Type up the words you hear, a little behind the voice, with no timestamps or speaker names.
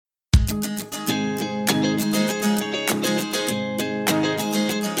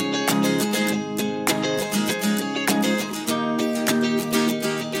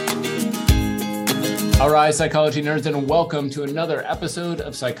Hi, psychology nerds, and welcome to another episode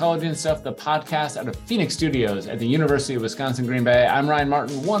of Psychology and Stuff, the podcast out of Phoenix Studios at the University of Wisconsin-Green Bay. I'm Ryan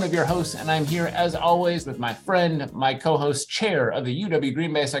Martin, one of your hosts, and I'm here as always with my friend, my co-host, chair of the UW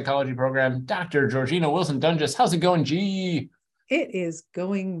Green Bay Psychology Program, Dr. Georgina Wilson-Dunges. How's it going, G? It is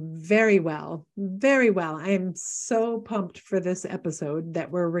going very well, very well. I am so pumped for this episode that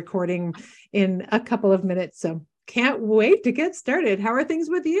we're recording in a couple of minutes, so can't wait to get started. How are things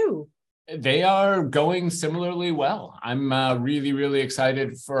with you? They are going similarly well. I'm really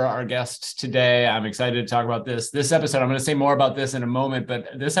excited for our guest today. I'm excited to talk about this episode. I'm going to say more about this in a moment, but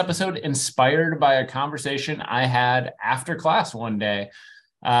this episode inspired by a conversation I had after class one day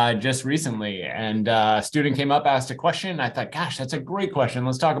just recently. And a student came up, asked a question. I thought, gosh, that's a great question.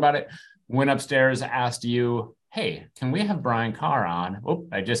 Let's talk about it. Went upstairs, asked you, hey, can we have Brian Carr on? Oh,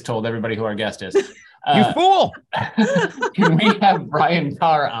 I just told everybody who our guest is. You fool! Can we have Brian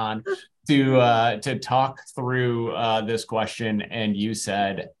Carr on to talk through this question? And you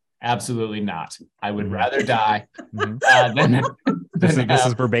said, absolutely not. I would rather die than This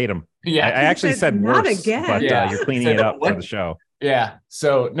is verbatim. Yeah, I actually said not worse, again. but you're cleaning it up what? for the show. Yeah.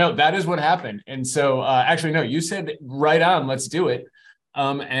 So no, that is what happened. And so actually, no, you said right on, let's do it.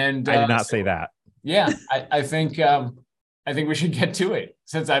 And I did not say that. Yeah, I think we should get to it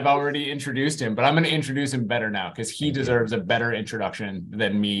since I've already introduced him, but I'm going to introduce him better now because he deserves a better introduction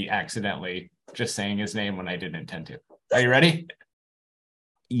than me accidentally just saying his name when I didn't intend to. Are you ready?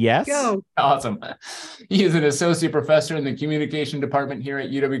 Yes. Go. Awesome. He is an associate professor in the communication department here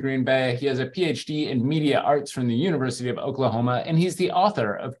at UW Green Bay. He has a PhD in media arts from the University of Oklahoma, and he's the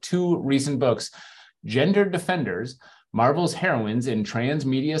author of two recent books, Gender Defenders, Marvel's Heroines in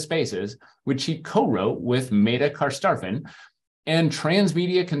Transmedia Spaces, which he co-wrote with Meta Karstarfin, and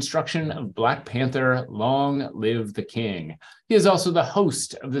Transmedia Construction of Black Panther, Long Live the King. He is also the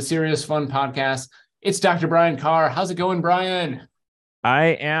host of the Serious Fun podcast. It's Dr. Brian Carr. How's it going, Brian? I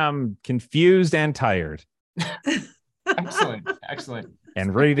am confused and tired. Excellent.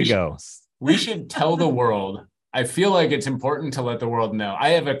 And ready to go. We should tell the world. I feel like it's important to let the world know. I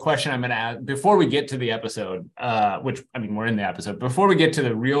have a question I'm going to ask before we get to the episode, which, I mean, we're in the episode. Before we get to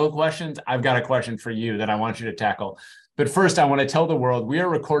the real questions, I've got a question for you that I want you to tackle. But first, I want to tell the world we are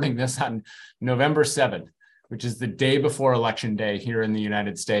recording this on November 7th, which is the day before Election Day here in the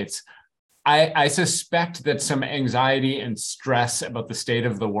United States. I suspect that some anxiety and stress about the state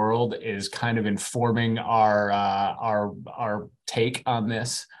of the world is kind of informing our take on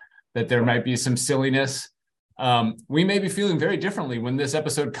this, that there might be some silliness. We may be feeling very differently when this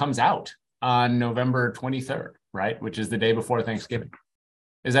episode comes out on November 23rd, right? Which is the day before Thanksgiving.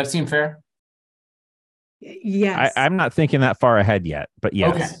 Does that seem fair? Yes. I'm not thinking that far ahead yet, but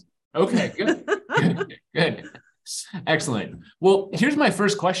yes. Okay, good. Good. Excellent. Well, here's my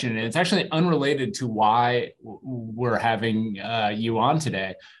first question, and it's actually unrelated to why we're having you on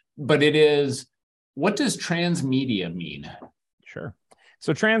today, but it is, what does transmedia mean? Sure.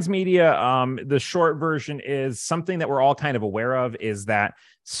 So transmedia, the short version is something that we're all kind of aware of, is that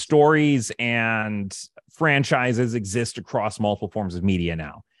stories and franchises exist across multiple forms of media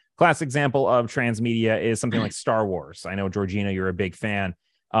now. Classic example of transmedia is something like Star Wars. I know, Georgina, you're a big fan.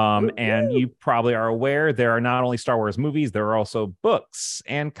 And you probably are aware there are not only Star Wars movies, there are also books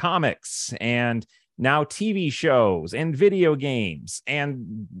and comics and now TV shows and video games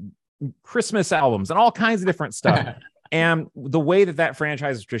and Christmas albums and all kinds of different stuff. And the way that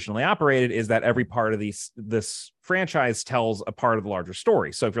franchise is traditionally operated is that every part of this franchise tells a part of the larger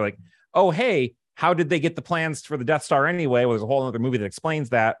story. So if you're like, oh, hey, how did they get the plans for the Death Star anyway? Well, there's a whole other movie that explains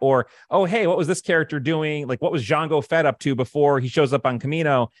that. Or, oh, hey, what was this character doing? Like, what was Jango Fett up to before he shows up on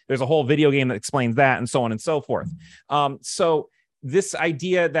Kamino? There's a whole video game that explains that, and so on and so forth. So this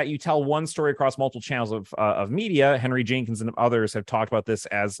idea that you tell one story across multiple channels of media, Henry Jenkins and others have talked about this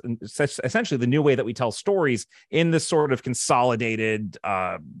as essentially the new way that we tell stories in this sort of consolidated,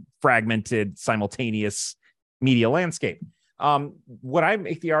 fragmented, simultaneous media landscape. What I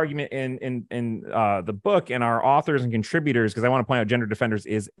make the argument in the book, and our authors and contributors, because I want to point out Gender Defenders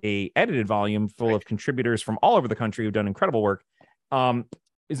is a edited volume full of contributors from all over the country who've done incredible work,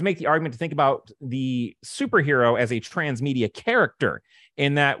 is make the argument to think about the superhero as a transmedia character,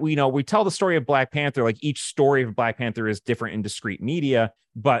 in that we tell the story of Black Panther, like each story of Black Panther is different in discrete media,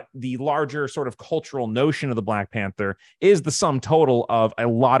 but the larger sort of cultural notion of the Black Panther is the sum total of a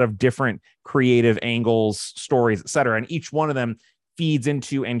lot of different creative angles, stories, etc. And each one of them feeds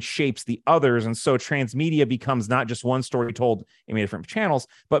into and shapes the others. And so transmedia becomes not just one story told in many different channels,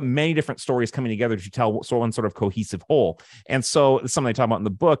 but many different stories coming together to tell one sort of cohesive whole. And so it's something I talk about in the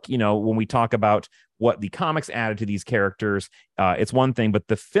book, when we talk about what the comics added to these characters, it's one thing, but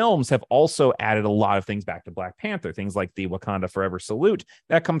the films have also added a lot of things back to Black Panther, things like the Wakanda Forever salute.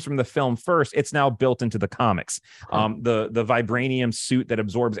 That comes from the film first. It's now built into the comics. The vibranium suit that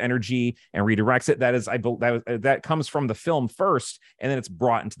absorbs energy and redirects it, that comes from the film first, and then it's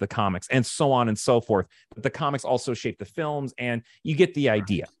brought into the comics, and so on and so forth. But the comics also shape the films, and you get the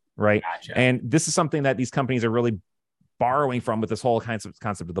idea, right? Gotcha. And this is something that these companies are really borrowing from with this whole concept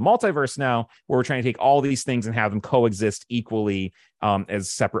of the multiverse now, where we're trying to take all these things and have them coexist equally as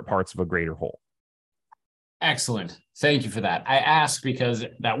separate parts of a greater whole. Excellent. Thank you for that. I ask because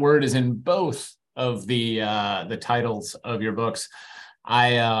that word is in both of the titles of your books.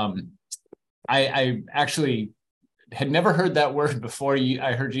 I actually had never heard that word before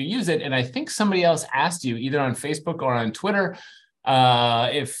I heard you use it, and I think somebody else asked you either on Facebook or on Twitter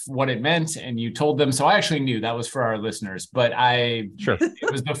if what it meant, and you told them. So I actually knew that was for our listeners, but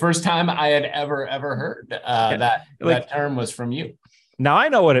it was the first time I had ever heard that term was from you. Now I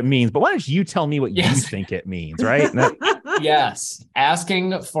know what it means, but why don't you tell me what you think it means, right? Yes,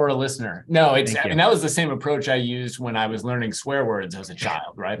 asking for a listener. No, that was the same approach I used when I was learning swear words as a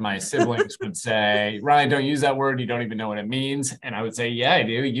child, right? My siblings would say, Ryan, don't use that word. You don't even know what it means. And I would say, yeah, I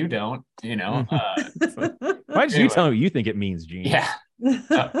do. You don't, Why did you tell me what you think it means, Gene? Yeah.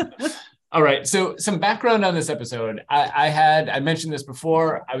 All right. So some background on this episode. I mentioned this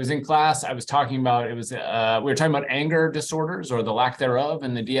before. I was in class. I was talking about, we were talking about anger disorders or the lack thereof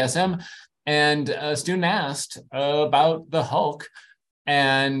in the DSM. And a student asked about the Hulk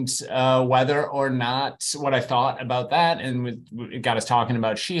and whether or not what I thought about that. And it got us talking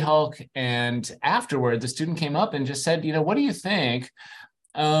about She-Hulk. And afterward, the student came up and just said, what do you think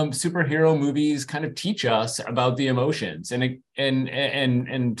superhero movies kind of teach us about the emotions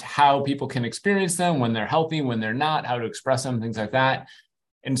and how people can experience them when they're healthy, when they're not, how to express them, things like that.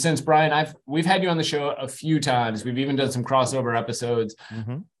 And since Brian, we've had you on the show a few times. We've even done some crossover episodes.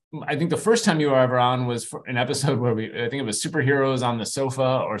 Mm-hmm. I think the first time you were ever on was for an episode where I think it was superheroes on the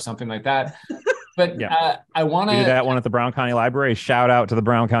sofa or something like that. But I want to do that one at the Brown County Library. Shout out to the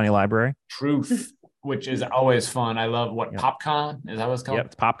Brown County Library. Truth, which is always fun. I love PopCon, is that what it's called? Yep,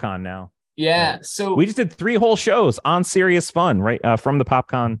 it's PopCon now. Yeah. So we just did 3 whole shows on Serious Fun, right? From the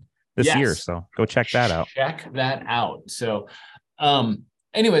PopCon this year. So go check that out. Check that out. So,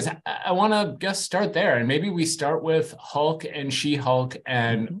 anyways, I want to start there, and maybe we start with Hulk and She-Hulk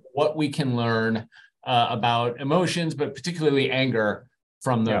and what we can learn about emotions, but particularly anger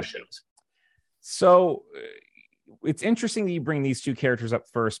from those shows. So it's interesting that you bring these 2 characters up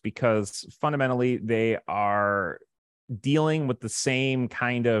first, because fundamentally they are dealing with the same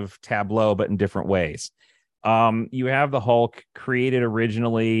kind of tableau, but in different ways. You have the Hulk, created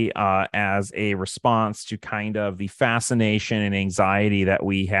originally as a response to kind of the fascination and anxiety that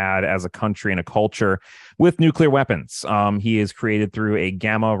we had as a country and a culture with nuclear weapons. He is created through a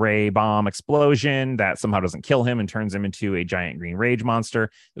gamma ray bomb explosion that somehow doesn't kill him and turns him into a giant green rage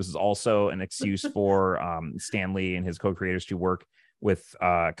monster. This is also an excuse for Stan Lee and his co-creators to work with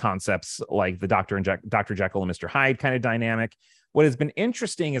concepts like the Dr. Jekyll and Mr. Hyde kind of dynamic. What has been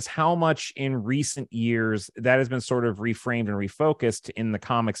interesting is how much in recent years that has been sort of reframed and refocused in the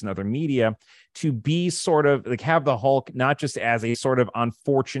comics and other media to be sort of like have the Hulk not just as a sort of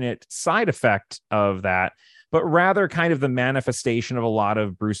unfortunate side effect of that, but rather kind of the manifestation of a lot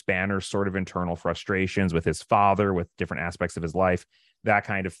of Bruce Banner's sort of internal frustrations with his father, with different aspects of his life, that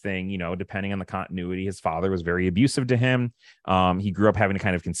kind of thing. Depending on the continuity, his father was very abusive to him. He grew up having to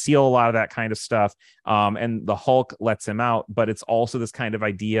kind of conceal a lot of that kind of stuff. And the Hulk lets him out, but it's also this kind of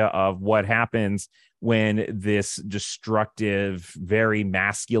idea of what happens when this destructive, very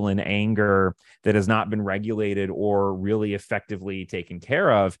masculine anger that has not been regulated or really effectively taken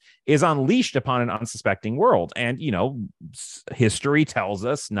care of is unleashed upon an unsuspecting world. And, history tells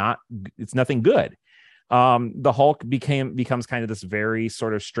us it's nothing good. The Hulk becomes kind of this very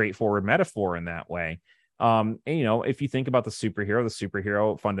sort of straightforward metaphor in that way. And, if you think about the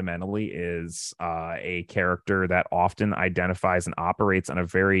superhero fundamentally is a character that often identifies and operates on a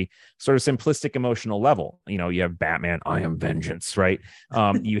very sort of simplistic emotional level. You have Batman, I am vengeance, right?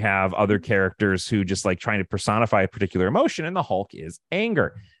 You have other characters who just like trying to personify a particular emotion, and the Hulk is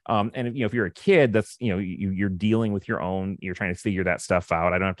anger. And if you're a kid, that's, you're dealing with your own, you're trying to figure that stuff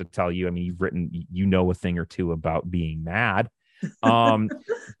out. I don't have to tell you. I mean, you've written, a thing or two about being mad.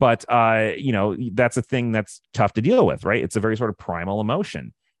 But that's a thing that's tough to deal with, right? It's a very sort of primal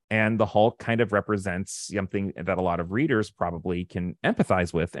emotion, and the Hulk kind of represents something that a lot of readers probably can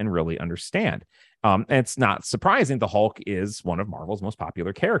empathize with and really understand. And it's not surprising. The Hulk is one of Marvel's most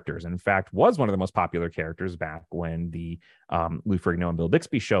popular characters. In fact, was one of the most popular characters back when the Lou Ferrigno and Bill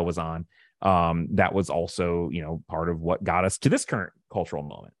Bixby show was on. That was also, part of what got us to this current cultural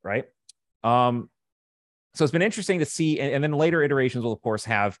moment, right? So it's been interesting to see, and then later iterations will of course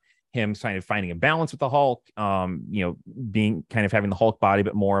have him kind of finding a balance with the Hulk, being kind of having the Hulk body,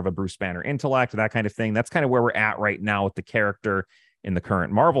 but more of a Bruce Banner intellect, that kind of thing. That's kind of where we're at right now with the character in the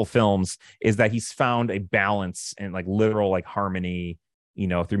current Marvel films, is that he's found a balance and like literal like harmony,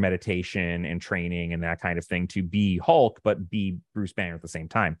 through meditation and training and that kind of thing to be Hulk, but be Bruce Banner at the same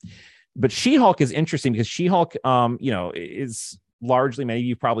time. But She-Hulk is interesting because She-Hulk, is largely, many of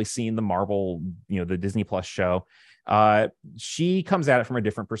you've probably seen the Marvel, the Disney Plus show. She comes at it from a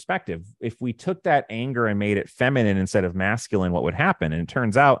different perspective. If we took that anger and made it feminine instead of masculine, what would happen? And it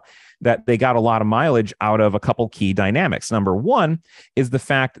turns out that they got a lot of mileage out of a couple key dynamics. Number one is the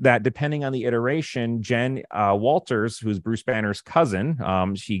fact that depending on the iteration, Jen Walters, who's Bruce Banner's cousin,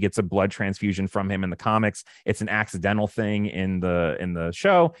 she gets a blood transfusion from him in the comics. It's an accidental thing in the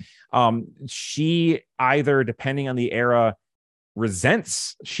show. She either, depending on the era,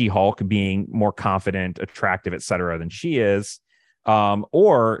 resents She-Hulk being more confident, attractive, etc. than she is,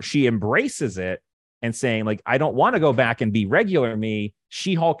 or she embraces it and saying like, I don't want to go back and be regular me.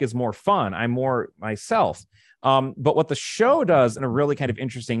 She-Hulk is more fun. I'm more myself. But what the show does in a really kind of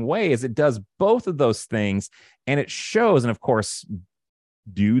interesting way is it does both of those things, and it shows, and of course,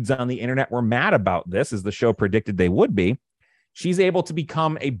 dudes on the internet were mad about this, as the show predicted they would be. She's able to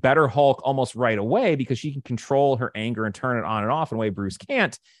become a better Hulk almost right away because she can control her anger and turn it on and off in a way Bruce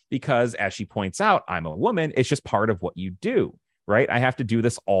can't, because as she points out, I'm a woman. It's just part of what you do, right? I have to do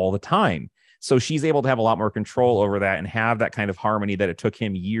this all the time. So she's able to have a lot more control over that and have that kind of harmony that it took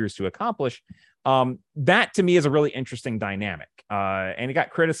him years to accomplish. That to me is a really interesting dynamic. And it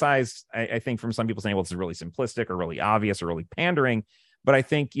got criticized, I think, from some people saying, well, this is really simplistic or really obvious or really pandering. But I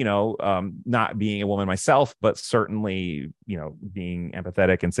think, not being a woman myself, but certainly, being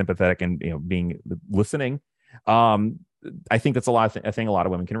empathetic and sympathetic and, being listening. I think that's a thing a lot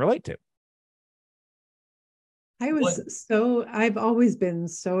of women can relate to. I've always been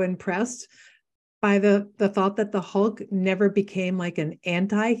so impressed by the thought that the Hulk never became like an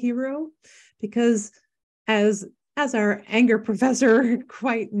anti-hero, because as our anger professor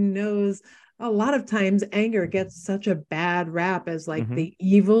quite knows, a lot of times anger gets such a bad rap as like the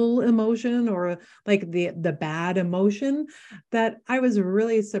evil emotion or like the bad emotion, that I was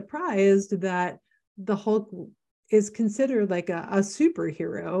really surprised that the Hulk is considered like a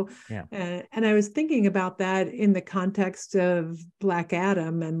superhero. Yeah. And I was thinking about that in the context of Black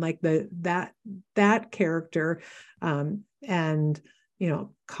Adam and like that character, and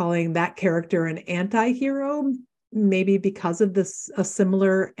calling that character an anti-hero, maybe because of a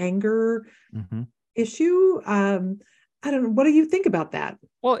similar anger issue. I don't know. What do you think about that?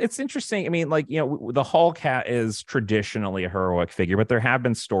 Well, it's interesting. I mean, like, the Hulk is traditionally a heroic figure, but there have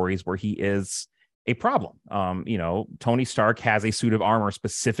been stories where he is a problem. Tony Stark has a suit of armor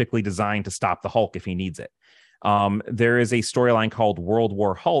specifically designed to stop the Hulk if he needs it. There is a storyline called World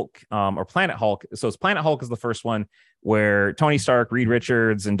War Hulk, or Planet Hulk. So it's Planet Hulk is the first one, where Tony Stark, Reed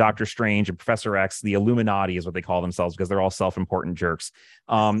Richards, and Doctor Strange and Professor X, the Illuminati is what they call themselves because they're all self-important jerks.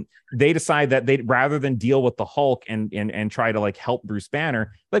 They decide that rather than deal with the Hulk and try to like help Bruce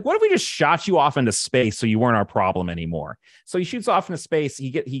Banner, like, what if we just shot you off into space so you weren't our problem anymore? So he shoots off into space.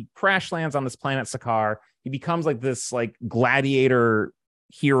 He crash lands on this planet Sakaar. He becomes like this like gladiator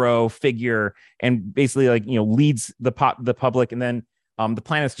hero figure and basically like leads the public, and then the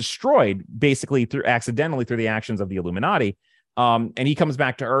planet's destroyed basically accidentally through the actions of the Illuminati, and he comes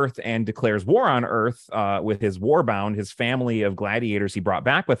back to Earth and declares war on Earth with his Warbound, his family of gladiators he brought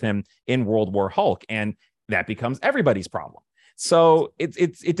back with him in World War Hulk, and that becomes everybody's problem. So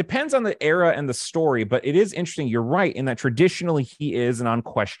it depends on the era and the story, but it is interesting. You're right in that traditionally he is an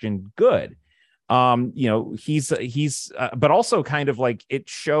unquestioned good. He's but also kind of like, it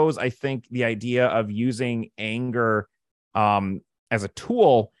shows, I think, the idea of using anger as a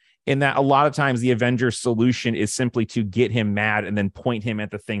tool, in that a lot of times the Avengers solution is simply to get him mad and then point him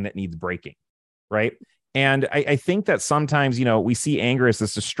at the thing that needs breaking, right? And I think that sometimes, we see anger as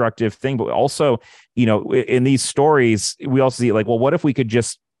this destructive thing, but also, in these stories, we also see like, well, what if we could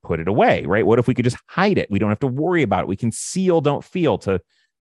just put it away, right? What if we could just hide it? We don't have to worry about it. We can seal, don't feel, to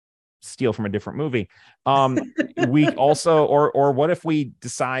steal from a different movie. We also, or what if we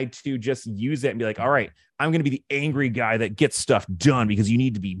decide to just use it and be like, all right, I'm going to be the angry guy that gets stuff done because you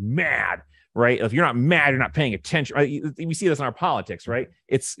need to be mad, right? If you're not mad, you're not paying attention. Right? We see this in our politics, right?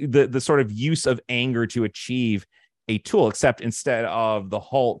 It's the sort of use of anger to achieve a tool, except instead of the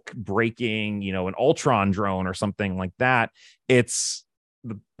Hulk breaking, an Ultron drone or something like that, it's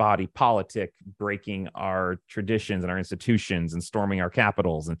the body politic, breaking our traditions and our institutions and storming our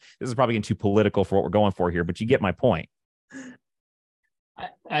capitals. And this is probably getting too political for what we're going for here, but you get my point.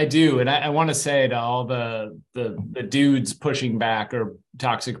 I do, and I want to say to all the dudes pushing back, or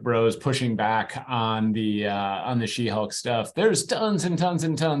toxic bros pushing back on the She-Hulk stuff, there's tons and tons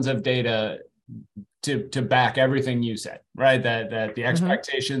and tons of data to back everything you said, right? That the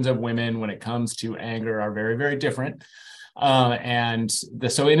expectations of women when it comes to anger are very, very different.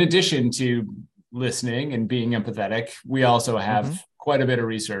 So in addition to listening and being empathetic, we also have quite a bit of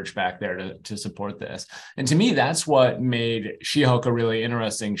research back there to support this. And to me, that's what made She-Hulk a really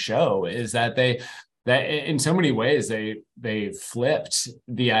interesting show, is that that in so many ways they flipped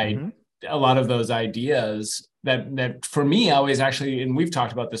a lot of those ideas that for me, I always actually, and we've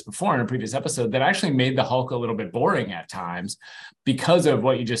talked about this before in a previous episode, that actually made the Hulk a little bit boring at times because of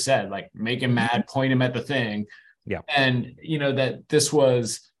what you just said, like make him mad, point him at the thing. Yeah. And that this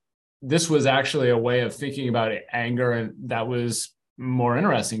was actually a way of thinking about anger, and that was more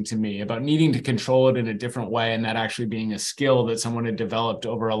interesting to me, about needing to control it in a different way, and that actually being a skill that someone had developed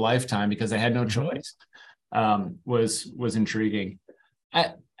over a lifetime because they had no choice, was intriguing.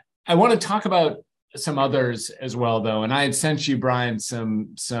 I want to talk about some others as well, though, and I had sent you, Brian,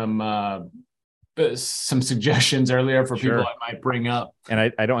 some suggestions earlier for people I might bring up,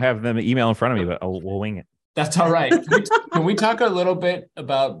 and I don't have them email in front of me, but we'll wing it. That's all right. Can we talk a little bit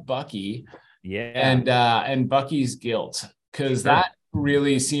about Bucky? Yeah. And Bucky's guilt, because that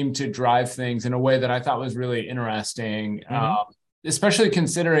really seemed to drive things in a way that I thought was really interesting. Especially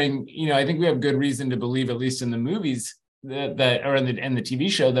considering, I think we have good reason to believe, at least in the movies that or in the TV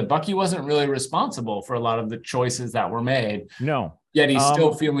show, that Bucky wasn't really responsible for a lot of the choices that were made. No. Yet he's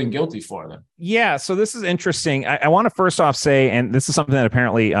still feeling guilty for them. Yeah. So this is interesting. I want to first off say, and this is something that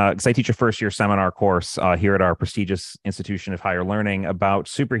apparently, because I teach a first year seminar course here at our prestigious institution of higher learning about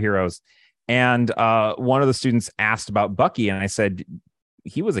superheroes. And one of the students asked about Bucky, and I said,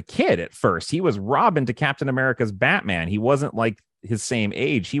 he was a kid at first. He was Robin to Captain America's Batman. He wasn't like his same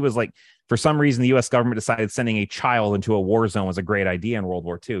age. He was like, for some reason, the U.S. government decided sending a child into a war zone was a great idea in World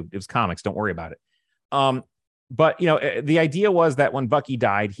War II. It was comics. Don't worry about it. But, the idea was that when Bucky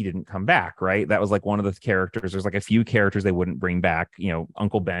died, he didn't come back, right? That was like one of the characters. There's like a few characters they wouldn't bring back.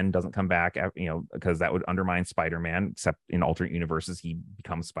 Uncle Ben doesn't come back, because that would undermine Spider-Man, except in alternate universes, he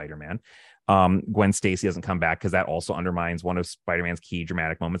becomes Spider-Man. Gwen Stacy doesn't come back because that also undermines one of Spider-Man's key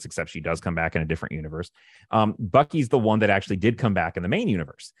dramatic moments, except she does come back in a different universe. Bucky's the one that actually did come back in the main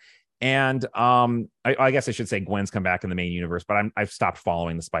universe. And I guess I should say Gwen's come back in the main universe, but I've stopped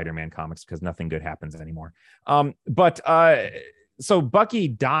following the Spider-Man comics because nothing good happens anymore. So Bucky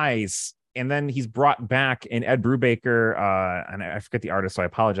dies, and then he's brought back, and Ed Brubaker, and I forget the artist, so I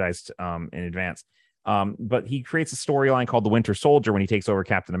apologized in advance. But he creates a storyline called The Winter Soldier when he takes over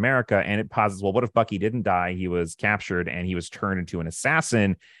Captain America, and it posits, well, what if Bucky didn't die? He was captured and he was turned into an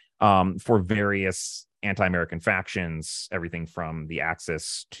assassin for various anti-American factions, everything from the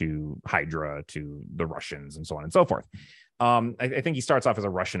Axis to Hydra to the Russians and so on and so forth. I think he starts off as a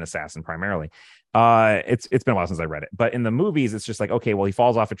Russian assassin primarily. It's been a while since I read it, but in the movies, it's just like, okay, well, he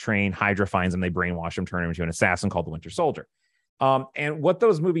falls off a train, Hydra finds him, they brainwash him, turn him into an assassin called the Winter Soldier. And what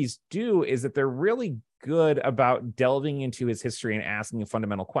those movies do is that they're really good about delving into his history and asking a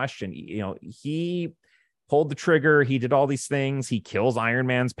fundamental question. He pulled the trigger. He did all these things. He kills Iron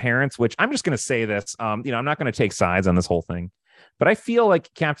Man's parents, which I'm just going to say this. I'm not going to take sides on this whole thing, but I feel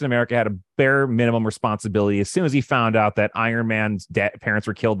like Captain America had a bare minimum responsibility as soon as he found out that Iron Man's parents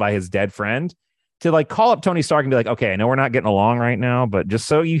were killed by his dead friend to like call up Tony Stark and be like, okay, I know we're not getting along right now, but just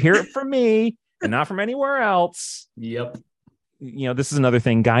so you hear it from me and not from anywhere else. Yep. This is another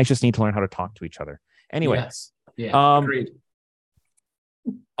thing. Guys just need to learn how to talk to each other. Anyway. Yes. Yeah. Agreed.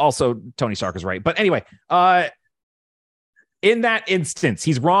 Also, Tony Stark is right. But anyway, in that instance,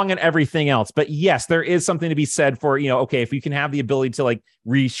 he's wrong in everything else. But yes, there is something to be said for, okay, if you can have the ability to like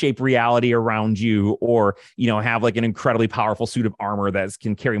reshape reality around you, or, have like an incredibly powerful suit of armor that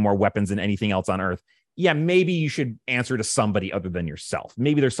can carry more weapons than anything else on Earth. Yeah, maybe you should answer to somebody other than yourself.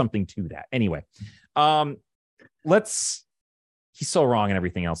 Maybe there's something to that. Anyway, he's so wrong in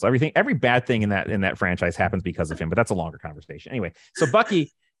everything else. Every bad thing in that franchise happens because of him, but that's a longer conversation. Anyway, so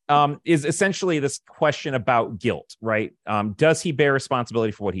Bucky is essentially this question about guilt, right? Does he bear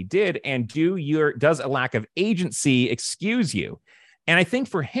responsibility for what he did? And does a lack of agency excuse you? And I think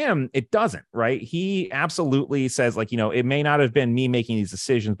for him, it doesn't, right? He absolutely says, like, it may not have been me making these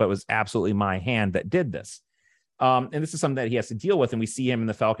decisions, but it was absolutely my hand that did this. And this is something that he has to deal with. And we see him in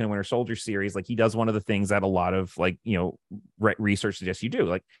the Falcon and Winter Soldier series. Like, he does one of the things that a lot of, like, research suggests you do.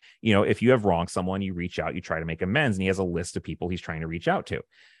 Like, if you have wronged someone, you reach out, you try to make amends. And he has a list of people he's trying to reach out to.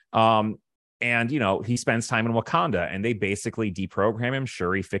 And he spends time in Wakanda, and they basically deprogram him.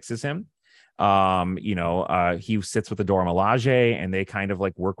 Shuri fixes him. He sits with the Dora Milaje, and they kind of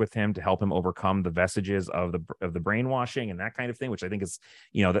like work with him to help him overcome the vestiges of the brainwashing and that kind of thing, which I think is,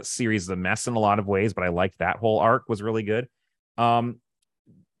 that series is a mess in a lot of ways, but I liked that whole arc, was really good. To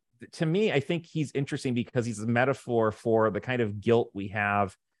me, I think he's interesting because he's a metaphor for the kind of guilt we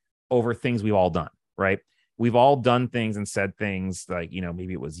have over things we've all done, right? We've all done things and said things like,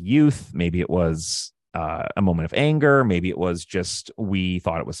 maybe it was youth, maybe it was a moment of anger, maybe it was just we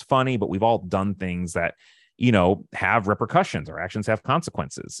thought it was funny, but we've all done things that have repercussions. Our actions have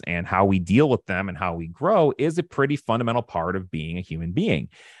consequences, and how we deal with them and how we grow is a pretty fundamental part of being a human being.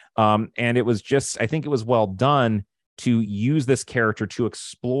 And it was I think it was well done to use this character to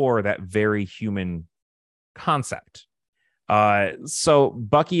explore that very human concept. So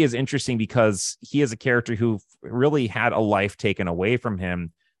Bucky is interesting because he is a character who really had a life taken away from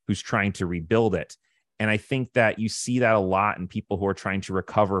him, who's trying to rebuild it. And I think that you see that a lot in people who are trying to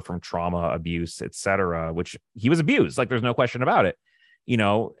recover from trauma, abuse, etc., which he was abused. Like, there's no question about it.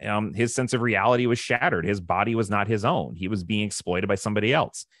 His sense of reality was shattered. His body was not his own. He was being exploited by somebody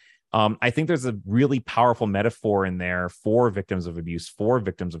else. I think there's a really powerful metaphor in there for victims of abuse, for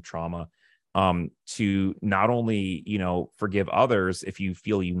victims of trauma, to not only, forgive others if you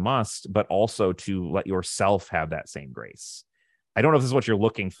feel you must, but also to let yourself have that same grace. I don't know if this is what you're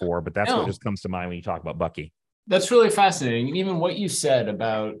looking for, but that's what just comes to mind when you talk about Bucky. That's really fascinating. And even what you said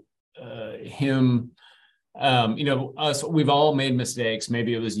about him, we've all made mistakes.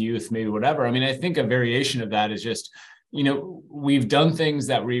 Maybe it was youth, maybe whatever. I mean, I think a variation of that is just, we've done things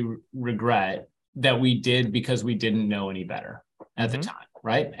that we regret that we did because we didn't know any better at the time.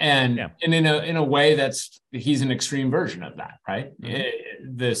 Right. And in a way he's an extreme version of that. Right.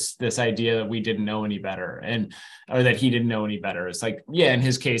 This idea that we didn't know any better, or that he didn't know any better. It's like, in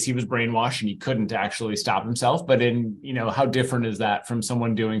his case, he was brainwashed and he couldn't actually stop himself. But how different is that from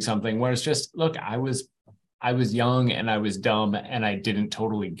someone doing something where it's just, look, I was young and I was dumb and I didn't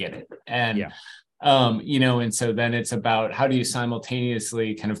totally get it. And, and so then it's about how do you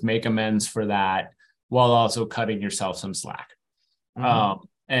simultaneously kind of make amends for that while also cutting yourself some slack.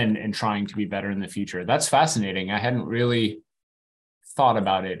 And trying to be better in the future. That's fascinating. I hadn't really thought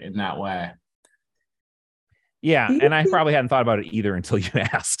about it in that way. Yeah, and I probably hadn't thought about it either until you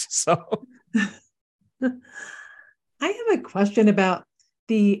asked. So I have a question about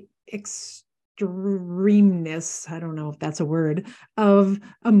the extremeness, I don't know if that's a word, of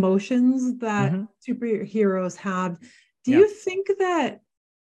emotions that superheroes have. Do you think that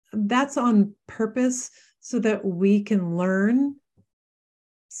that's on purpose so that we can learn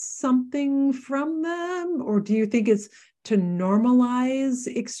something from them, or do you think it's to normalize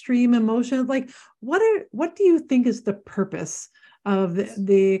extreme emotions? Like, what do you think is the purpose of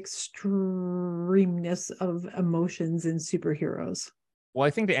the extremeness of emotions in superheroes? Well,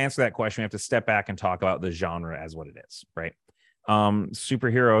 I think to answer that question, we have to step back and talk about the genre as what it is, right?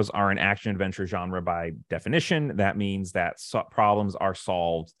 Superheroes are an action adventure genre by definition. That means that problems are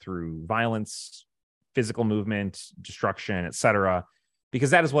solved through violence, physical movement, destruction, etc.,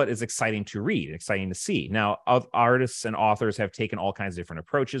 because that is what is exciting to read, exciting to see. Now, artists and authors have taken all kinds of different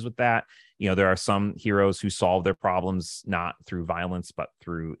approaches with that. There are some heroes who solve their problems not through violence, but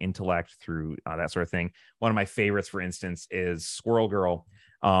through intellect, through that sort of thing. One of my favorites, for instance, is Squirrel Girl,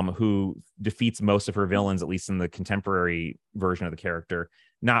 who defeats most of her villains, at least in the contemporary version of the character,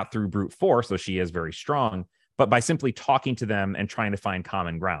 not through brute force, though she is very strong, but by simply talking to them and trying to find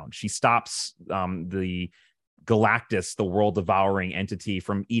common ground. She stops the Galactus, the world-devouring entity,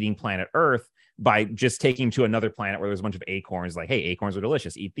 from eating planet Earth by just taking to another planet where there's a bunch of acorns, like, hey, acorns are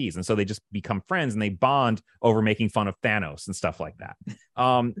delicious, eat these. And so they just become friends and they bond over making fun of Thanos and stuff like that.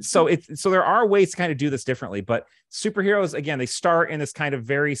 So there are ways to kind of do this differently, but superheroes, again, they start in this kind of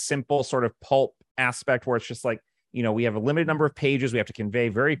very simple sort of pulp aspect where it's just like, we have a limited number of pages. We have to convey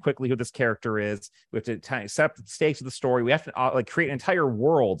very quickly who this character is. We have to set up the stakes of the story. We have to create an entire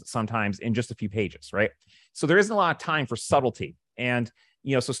world sometimes in just a few pages, right? So there isn't a lot of time for subtlety. And,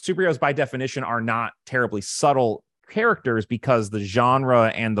 so superheroes by definition are not terribly subtle characters because the genre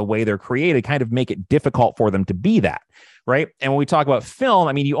and the way they're created kind of make it difficult for them to be that, right? And when we talk about film,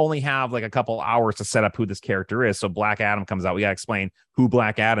 I mean, you only have like a couple hours to set up who this character is. So Black Adam comes out. We got to explain who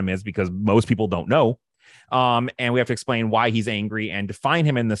Black Adam is because most people don't know. And we have to explain why he's angry and define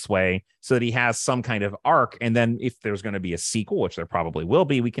him in this way so that he has some kind of arc. And then if there's going to be a sequel, which there probably will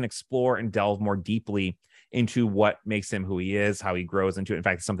be, we can explore and delve more deeply into what makes him who he is, how he grows into it. In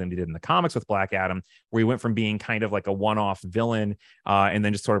fact, it's something they did in the comics with Black Adam, where he went from being kind of like a one-off villain and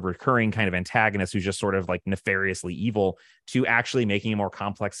then just sort of recurring kind of antagonist who's just sort of like nefariously evil, to actually making a more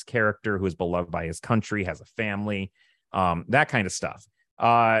complex character who is beloved by his country, has a family, that kind of stuff.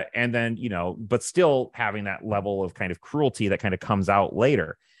 And then, but still having that level of kind of cruelty that kind of comes out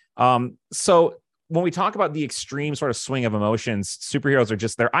later. So when we talk about the extreme sort of swing of emotions, superheroes are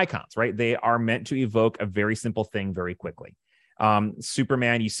just, they're icons, right? They are meant to evoke a very simple thing very quickly.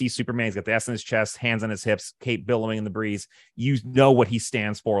 Superman, you see Superman, he's got the S in his chest, hands on his hips, cape billowing in the breeze. You know what he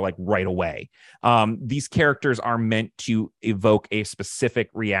stands for like right away. These characters are meant to evoke a specific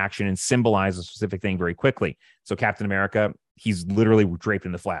reaction and symbolize a specific thing very quickly. So Captain America, he's literally draped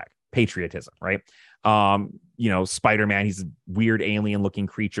in the flag, patriotism, right? Spider-Man, he's a weird alien looking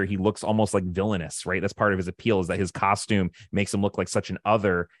creature. He looks almost like villainous, right? That's part of his appeal, is that his costume makes him look like such an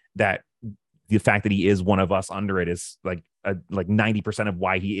other, that the fact that he is one of us under it is like 90% of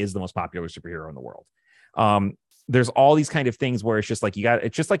why he is the most popular superhero in the world. There's all these kind of things where it's just like,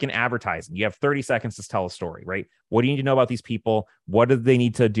 it's just like an advertising. You have 30 seconds to tell a story, right? What do you need to know about these people? What do they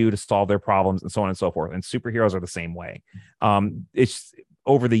need to do to solve their problems, and so on and so forth. And superheroes are the same way. It's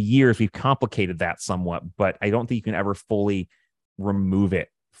over the years, we've complicated that somewhat, but I don't think you can ever fully remove it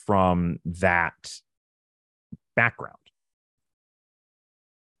from that background.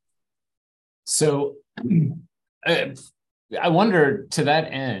 So I wonder, to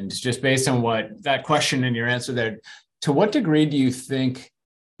that end, just based on what that question and your answer there, to what degree do you think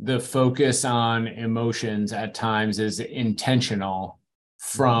the focus on emotions at times is intentional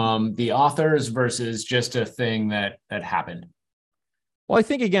from the authors versus just a thing that happened? Well, I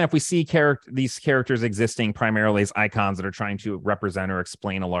think, again, if we see these characters existing primarily as icons that are trying to represent or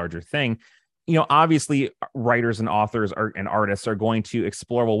explain a larger thing, obviously writers and authors and artists are going to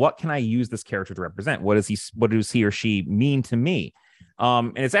explore, well, what can I use this character to represent? What does he or she mean to me?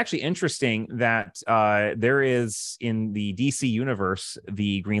 And it's actually interesting that there is, in the DC universe,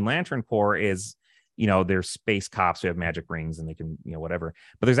 the Green Lantern Corps is, they're space cops who have magic rings and they can, whatever.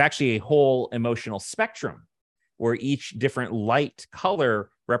 But there's actually a whole emotional spectrum where each different light color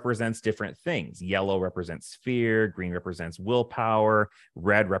represents different things. Yellow represents fear, green represents willpower,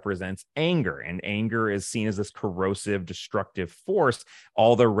 red represents anger, and anger is seen as this corrosive, destructive force.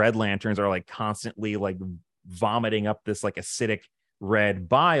 All the Red Lanterns are like constantly like vomiting up this like acidic red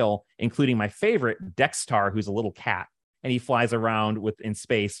bile, including my favorite, Dextar, who's a little cat. And he flies around in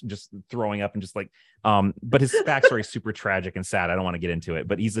space, just throwing up and just like, but his backstory is super tragic and sad. I don't want to get into it,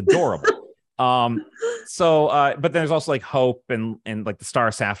 but he's adorable. But there's also like hope and like the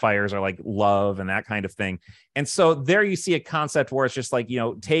Star Sapphires are like love and that kind of thing. And so there you see a concept where it's just like,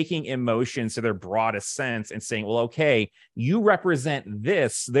 taking emotions to their broadest sense and saying, well, okay, you represent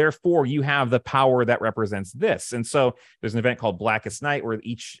this, therefore you have the power that represents this. And so there's an event called Blackest Night where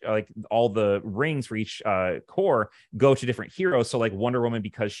each, like all the rings for each core go to different heroes. So like Wonder Woman,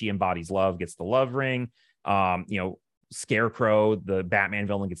 because she embodies love, gets the love ring. Scarecrow, the Batman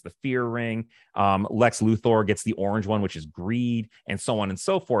villain, gets the fear ring. Lex Luthor gets the orange one, which is greed, and so on and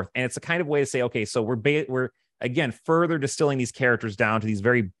so forth. And it's a kind of way to say, okay, so we're again further distilling these characters down to these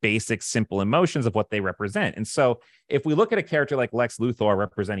very basic, simple emotions of what they represent. And so if we look at a character like Lex Luthor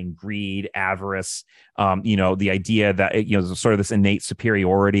representing greed, avarice, the idea that sort of this innate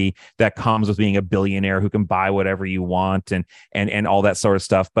superiority that comes with being a billionaire who can buy whatever you want and all that sort of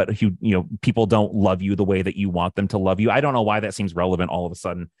stuff, but people don't love you the way that you want them to love you. I don't know why that seems relevant all of a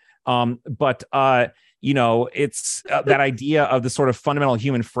sudden. It's that idea of the sort of fundamental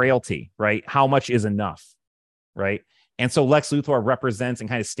human frailty, right? How much is enough? Right. And so Lex Luthor represents and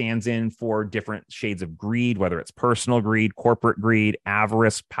kind of stands in for different shades of greed, whether it's personal greed, corporate greed,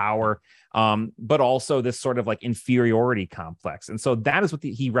 avarice, power, but also this sort of like inferiority complex. And so that is what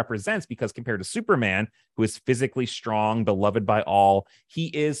he represents, because compared to Superman, who is physically strong, beloved by all, he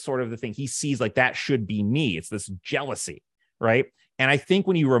is sort of the thing he sees like that should be me. It's this jealousy. Right. And I think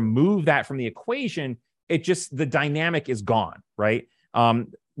when you remove that from the equation, the dynamic is gone. Right.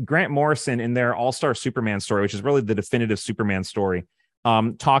 Grant Morrison, in their All-Star Superman story, which is really the definitive Superman story,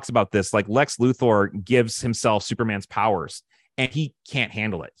 talks about this. Like Lex Luthor gives himself Superman's powers and he can't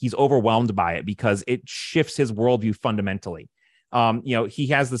handle it. He's overwhelmed by it because it shifts his worldview fundamentally. He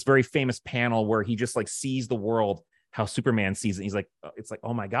has this very famous panel where he just like sees the world how Superman sees it. He's like, it's like,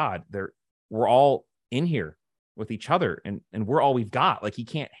 oh my God, we're all in here with each other and we're all we've got. Like he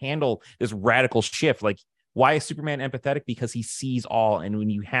can't handle this radical shift. Like, why is Superman empathetic? Because he sees all. And when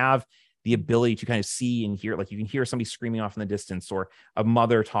you have the ability to kind of see and hear, like you can hear somebody screaming off in the distance or a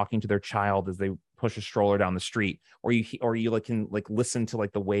mother talking to their child as they push a stroller down the street, or you like can like listen to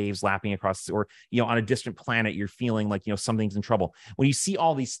like the waves lapping across, or on a distant planet you're feeling like something's in trouble. When you see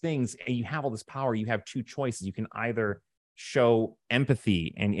all these things and you have all this power, you have two choices. You can either show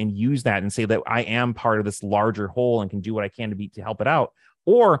empathy and use that and say that I am part of this larger whole and can do what I can to help it out,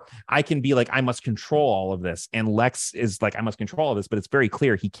 or I can be like, I must control all of this. And Lex is like, I must control all this, but it's very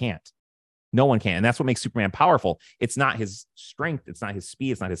clear he can't. No one can. And that's what makes Superman powerful. It's not his strength. It's not his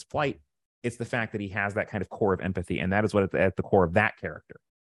speed. It's not his flight. It's the fact that he has that kind of core of empathy. And that is what at the core of that character.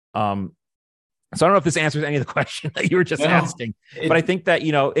 So I don't know if this answers any of the question that you were just asking, but I think that,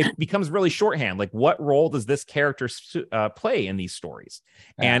 it becomes really shorthand. Like, what role does this character play in these stories?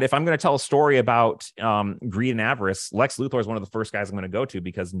 Yeah. And if I'm going to tell a story about greed and avarice, Lex Luthor is one of the first guys I'm going to go to,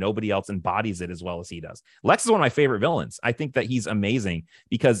 because nobody else embodies it as well as he does. Lex is one of my favorite villains. I think that he's amazing,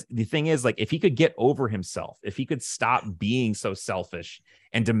 because the thing is, like, if he could get over himself, if he could stop being so selfish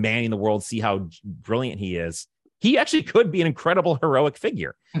and demanding the world see how brilliant he is, he actually could be an incredible heroic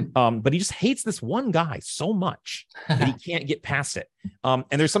figure. But he just hates this one guy so much that he can't get past it. And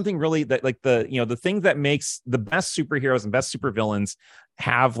there's something really that, like, the thing that makes the best superheroes and best supervillains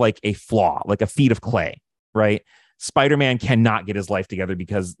have like a flaw, like a feat of clay, right? Spider-Man cannot get his life together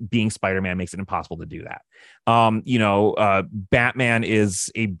because being Spider-Man makes it impossible to do that. Batman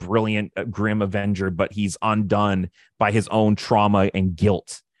is a brilliant, grim Avenger, but he's undone by his own trauma and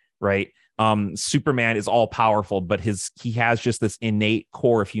guilt, right? Superman is all powerful, but he has just this innate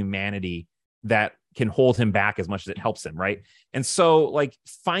core of humanity that can hold him back as much as it helps him, right? And so, like,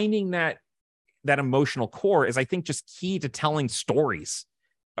 finding that emotional core is, I think, just key to telling stories,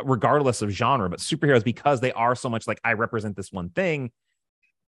 regardless of genre. But superheroes, because they are so much like, I represent this one thing,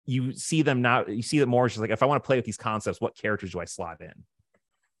 you see them more just like, if I want to play with these concepts, what characters do I slot in?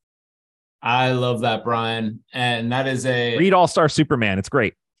 I love that, Brian. And that is read All-Star Superman. It's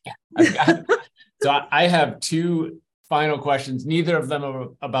great. So I have two final questions. Neither of them are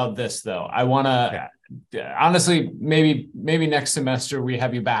about this, though. I want to honestly, maybe next semester we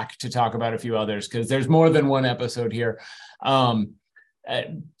have you back to talk about a few others, because there's more than one episode here.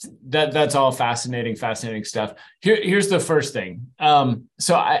 That's all fascinating stuff. Here's the first thing.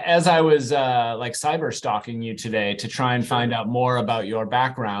 So as I was like cyber stalking you today to try and find out more about your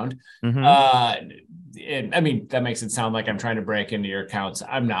background, I mean, that makes it sound like I'm trying to break into your accounts.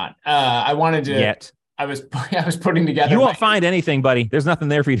 I'm not. I wanted to. Yet. I was putting together. You won't find anything, buddy. There's nothing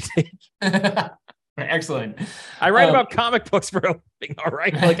there for you to take. Excellent. I write about comic books for a living. All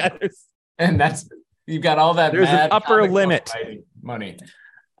right, and you've got all that. There's an upper limit money.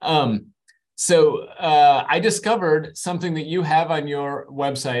 So I discovered something that you have on your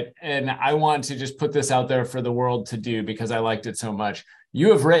website, and I want to just put this out there for the world to do because I liked it so much.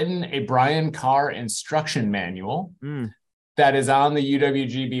 You have written a Brian Carr instruction manual that is on the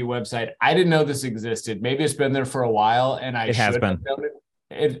UWGB website. I didn't know this existed. Maybe it's been there for a while, and I should have known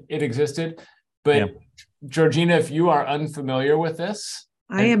it existed. But Georgina, if you are unfamiliar with this,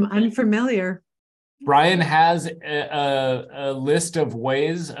 I am unfamiliar. Brian has a list of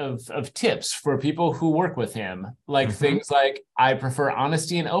ways of tips for people who work with him, like things like, I prefer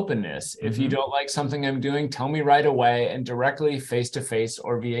honesty and openness. If you don't like something I'm doing, tell me right away and directly, face-to-face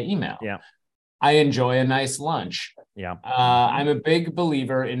or via email. Yeah. I enjoy a nice lunch. Yeah. I'm a big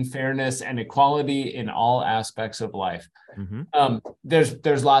believer in fairness and equality in all aspects of life.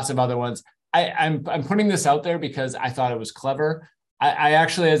 There's lots of other ones. I'm putting this out there because I thought it was clever. I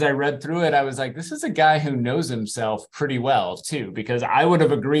actually, as I read through it, I was like, this is a guy who knows himself pretty well too, because I would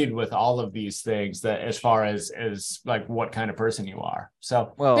have agreed with all of these things that as far as like what kind of person you are.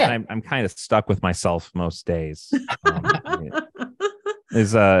 So, I'm kind of stuck with myself most days.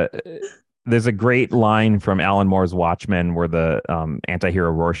 There's a great line from Alan Moore's Watchmen where the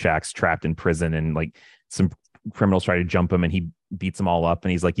anti-hero Rorschach's trapped in prison and like some criminals try to jump him and he beats them all up.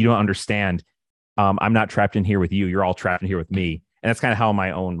 And he's like, you don't understand. I'm not trapped in here with you. You're all trapped in here with me. And that's kind of how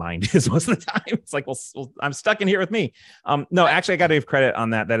my own mind is most of the time. It's like, well, I'm stuck in here with me. No, actually, I got to give credit on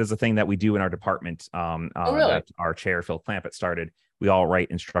that. That is a thing that we do in our department. Really? That our chair, Phil Clampett, started. We all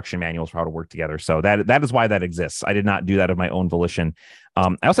write instruction manuals for how to work together. So that is why that exists. I did not do that of my own volition.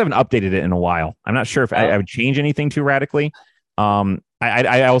 I also haven't updated it in a while. I'm not sure if I would change anything too radically.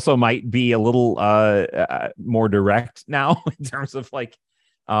 I also might be a little more direct now in terms of like,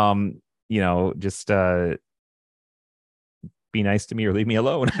 just be nice to me or leave me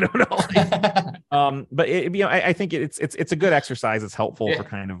alone. I don't know. But I think it's a good exercise. It's helpful for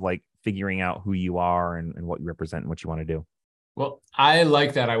kind of like figuring out who you are and what you represent and what you want to do. Well, I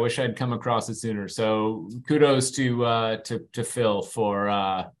like that. I wish I'd come across it sooner. So kudos to Phil for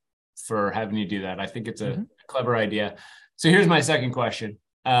having you do that. I think it's a clever idea. So here's my second question.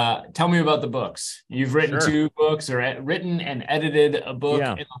 Tell me about the books. You've written Sure. 2 books or written and edited a book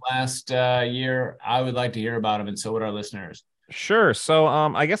Yeah. in the last year. I would like to hear about them, and so would our listeners. Sure. So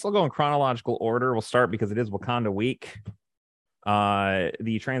I guess I'll go in chronological order. We'll start because it is Wakanda week.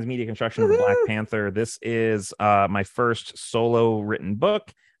 The transmedia construction of the Black Panther. This is my first solo written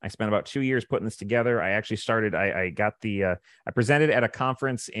book. I spent about 2 years putting this together. I actually started, I presented at a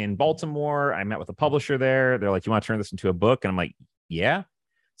conference in Baltimore. I met with a publisher there. They're like, you want to turn this into a book? And I'm like, yeah.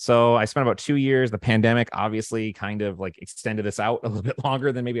 So I spent about 2 years. The pandemic obviously kind of like extended this out a little bit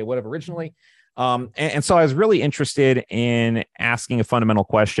longer than maybe I would have originally. And so I was really interested in asking a fundamental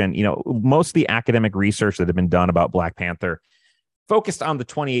question. You know, most of the academic research that had been done about Black Panther focused on the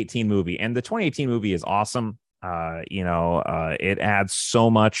 2018 movie, and the 2018 movie is awesome. It adds so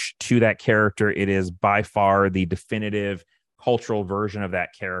much to that character. It is by far the definitive cultural version of that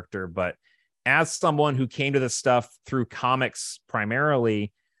character. But as someone who came to this stuff through comics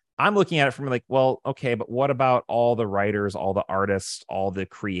primarily, I'm looking at it from like, well, okay, but what about all the writers, all the artists, all the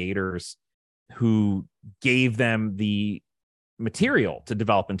creators who gave them the material to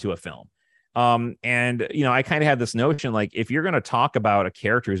develop into a film? And I kind of had this notion, like, if you're going to talk about a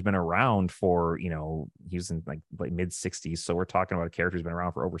character who's been around for, he was in like mid 60s. So we're talking about a character who's been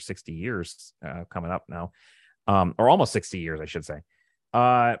around for over 60 years, coming up now, or almost 60 years, I should say.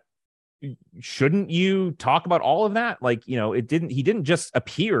 Shouldn't you talk about all of that? Like, he didn't just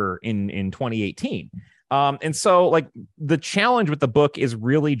appear in 2018. And so like the challenge with the book is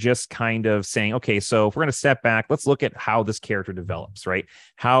really just kind of saying, okay, so if we're going to step back, let's look at how this character develops, right?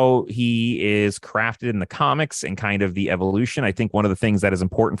 How he is crafted in the comics and kind of the evolution. I think one of the things that is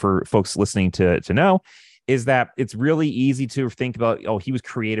important for folks listening to know is that it's really easy to think about, oh, he was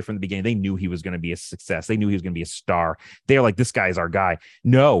created from the beginning. They knew he was going to be a success. They knew he was going to be a star. They're like, this guy's our guy.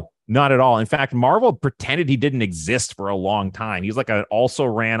 No, not at all. In fact, Marvel pretended he didn't exist for a long time. He was like also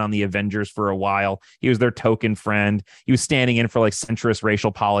ran on the Avengers for a while. He was their token friend. He was standing in for like centrist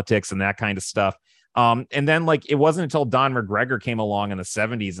racial politics and that kind of stuff. And then like it wasn't until Don McGregor came along in the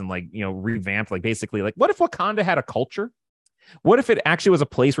 70s and like, revamped, like basically like, what if Wakanda had a culture? What if it actually was a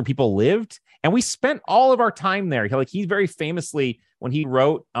place where people lived? And we spent all of our time there. Like he very famously, when he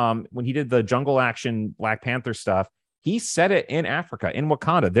wrote, when he did the Jungle Action Black Panther stuff, he said it in Africa, in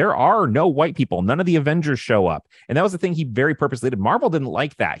Wakanda. There are no white people. None of the Avengers show up. And that was the thing he very purposely did. Marvel didn't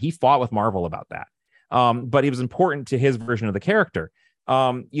like that. He fought with Marvel about that. But it was important to his version of the character.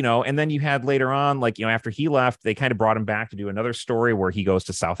 And then you had later on, like, after he left, they kind of brought him back to do another story where he goes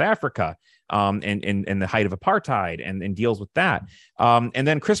to South Africa, and the height of apartheid and deals with that. And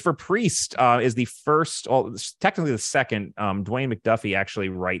then Christopher Priest is the first, well, technically the second. Dwayne McDuffie actually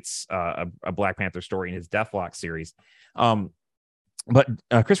writes a Black Panther story in his Deathlock series. But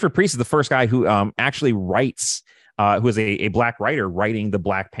Christopher Priest is the first guy who actually writes, who is a Black writer writing the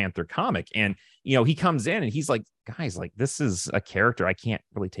Black Panther comic. And, he comes in and he's like, guys, like, this is a character I can't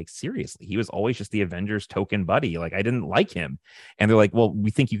really take seriously. He was always just the Avengers token buddy. Like, I didn't like him. And they're like, well, we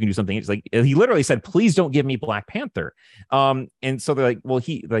think you can do something. It's like, he literally said, please don't give me Black Panther. And so they're like, well,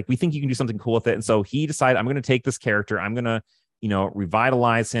 we think you can do something cool with it. And so he decided, I'm going to take this character. I'm going to,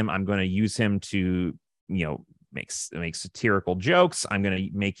 revitalize him. I'm going to use him to, make satirical jokes. I'm going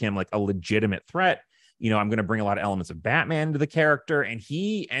to make him like a legitimate threat. I'm going to bring a lot of elements of Batman into the character. And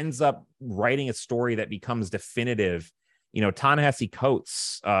he ends up writing a story that becomes definitive. Ta-Nehisi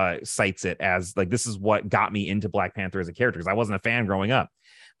Coates cites it as like, this is what got me into Black Panther as a character, because I wasn't a fan growing up.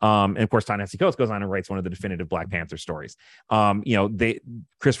 And of course, Ta-Nehisi Coates goes on and writes one of the definitive Black Panther stories.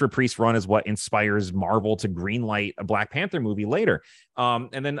 Christopher Priest's run is what inspires Marvel to greenlight a Black Panther movie later.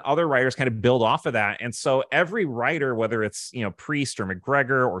 And then other writers kind of build off of that. And so every writer, whether it's, Priest or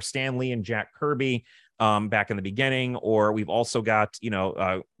McGregor or Stan Lee and Jack Kirby, back in the beginning, or we've also got,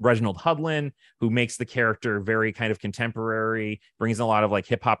 Reginald Hudlin, who makes the character very kind of contemporary, brings in a lot of like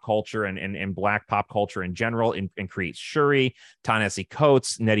hip hop culture and Black pop culture in general, and creates Shuri. Ta-Nehisi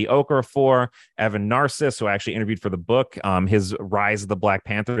Coates, Nnedi Okorafor, Evan Narcisse, who I actually interviewed for the book. His Rise of the Black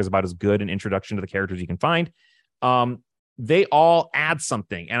Panther is about as good an introduction to the characters you can find. They all add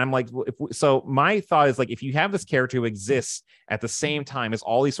something. And I'm like, so my thought is like, if you have this character who exists at the same time as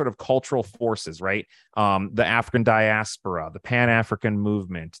all these sort of cultural forces, right? The African diaspora, the Pan-African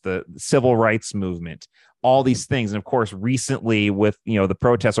movement, the civil rights movement, all these things. And of course, recently with, the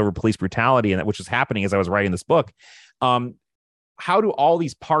protests over police brutality, and that which was happening as I was writing this book, how do all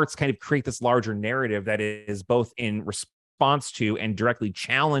these parts kind of create this larger narrative that is both in response to and directly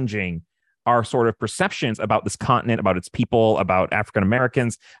challenging our sort of perceptions about this continent, about its people, about African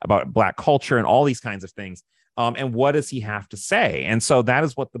Americans, about Black culture, and all these kinds of things. And what does he have to say? And so that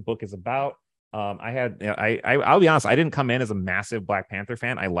is what the book is about. I'll be honest, I didn't come in as a massive Black Panther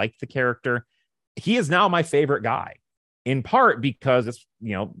fan. I liked the character. He is now my favorite guy, in part because it's,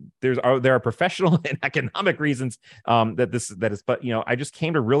 there are professional and economic reasons that is, but I just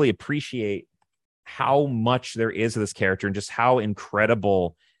came to really appreciate how much there is of this character and just how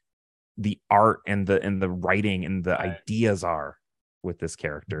incredible the art and the writing and the ideas are with this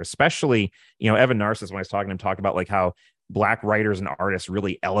character. Especially, Evan Narcisse, when I was talking to him, talked about like how Black writers and artists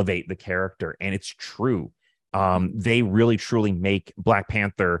really elevate the character, and it's true. They really truly make Black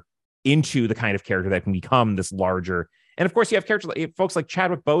Panther into the kind of character that can become this larger. And of course, you have characters like folks like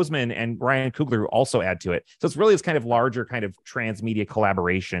Chadwick Boseman and Ryan Coogler who also add to it. So it's really this kind of larger kind of transmedia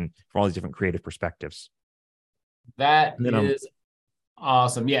collaboration from all these different creative perspectives. That is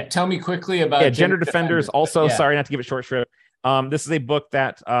awesome. Yeah, tell me quickly about Gender Defenders. Also, sorry not to give it short shrift. This is a book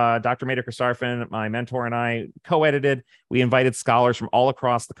that Dr. Mader Kasarfin, my mentor, and I co-edited. We invited scholars from all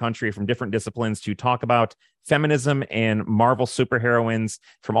across the country from different disciplines to talk about feminism and Marvel superheroines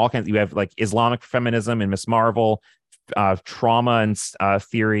from all kinds. You have like Islamic feminism in Miss Marvel, trauma and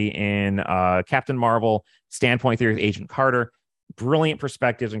theory in Captain Marvel, standpoint theory of Agent Carter. Brilliant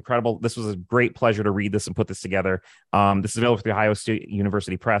perspectives, incredible. This was a great pleasure to read this and put this together. This is available for the Ohio State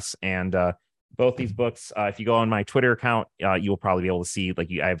University Press, and both these books, if you go on my Twitter account, you will probably be able to see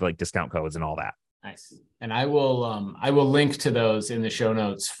I have like discount codes and all that. Nice. And I will link to those in the show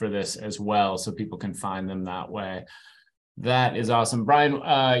notes for this as well, so people can find them that way. That is awesome. Brian,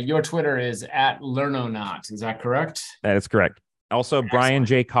 your Twitter is @LearnoNot. Is that correct? That is correct. Also,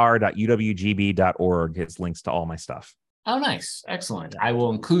 brianjcarr.uwgb.org has links to all my stuff. Oh, nice. Excellent. I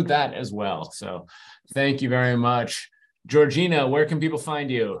will include that as well. So thank you very much. Georgina, where can people find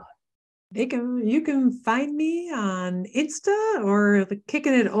you? You can find me on Insta or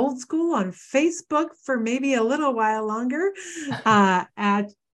Kicking It Old School on Facebook for maybe a little while longer at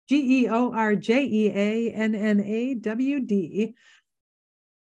GeorJeannawd.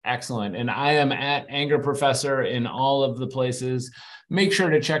 Excellent. And I am at Anger Professor in all of the places. Make sure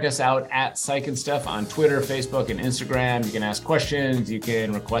to check us out at Psych and Stuff on Twitter, Facebook, and Instagram. You can ask questions, you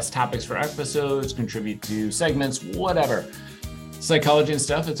can request topics for episodes, contribute to segments, whatever. Psychology and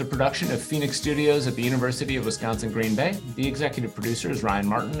Stuff, it's a production of Phoenix Studios at the University of Wisconsin-Green Bay. The executive producer is Ryan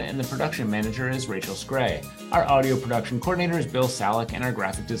Martin, and the production manager is Rachel Scray. Our audio production coordinator is Bill Salick, and our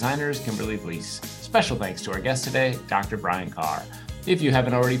graphic designer is Kimberly Vlies. Special thanks to our guest today, Dr. Brian Carr. If you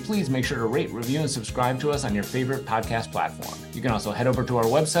haven't already, please make sure to rate, review, and subscribe to us on your favorite podcast platform. You can also head over to our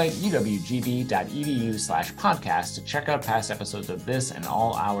website, uwgb.edu/podcast, to check out past episodes of this and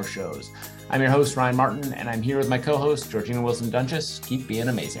all our shows. I'm your host, Ryan Martin, and I'm here with my co-host, Georgina Wilson Dunches. Keep being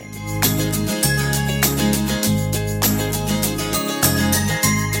amazing.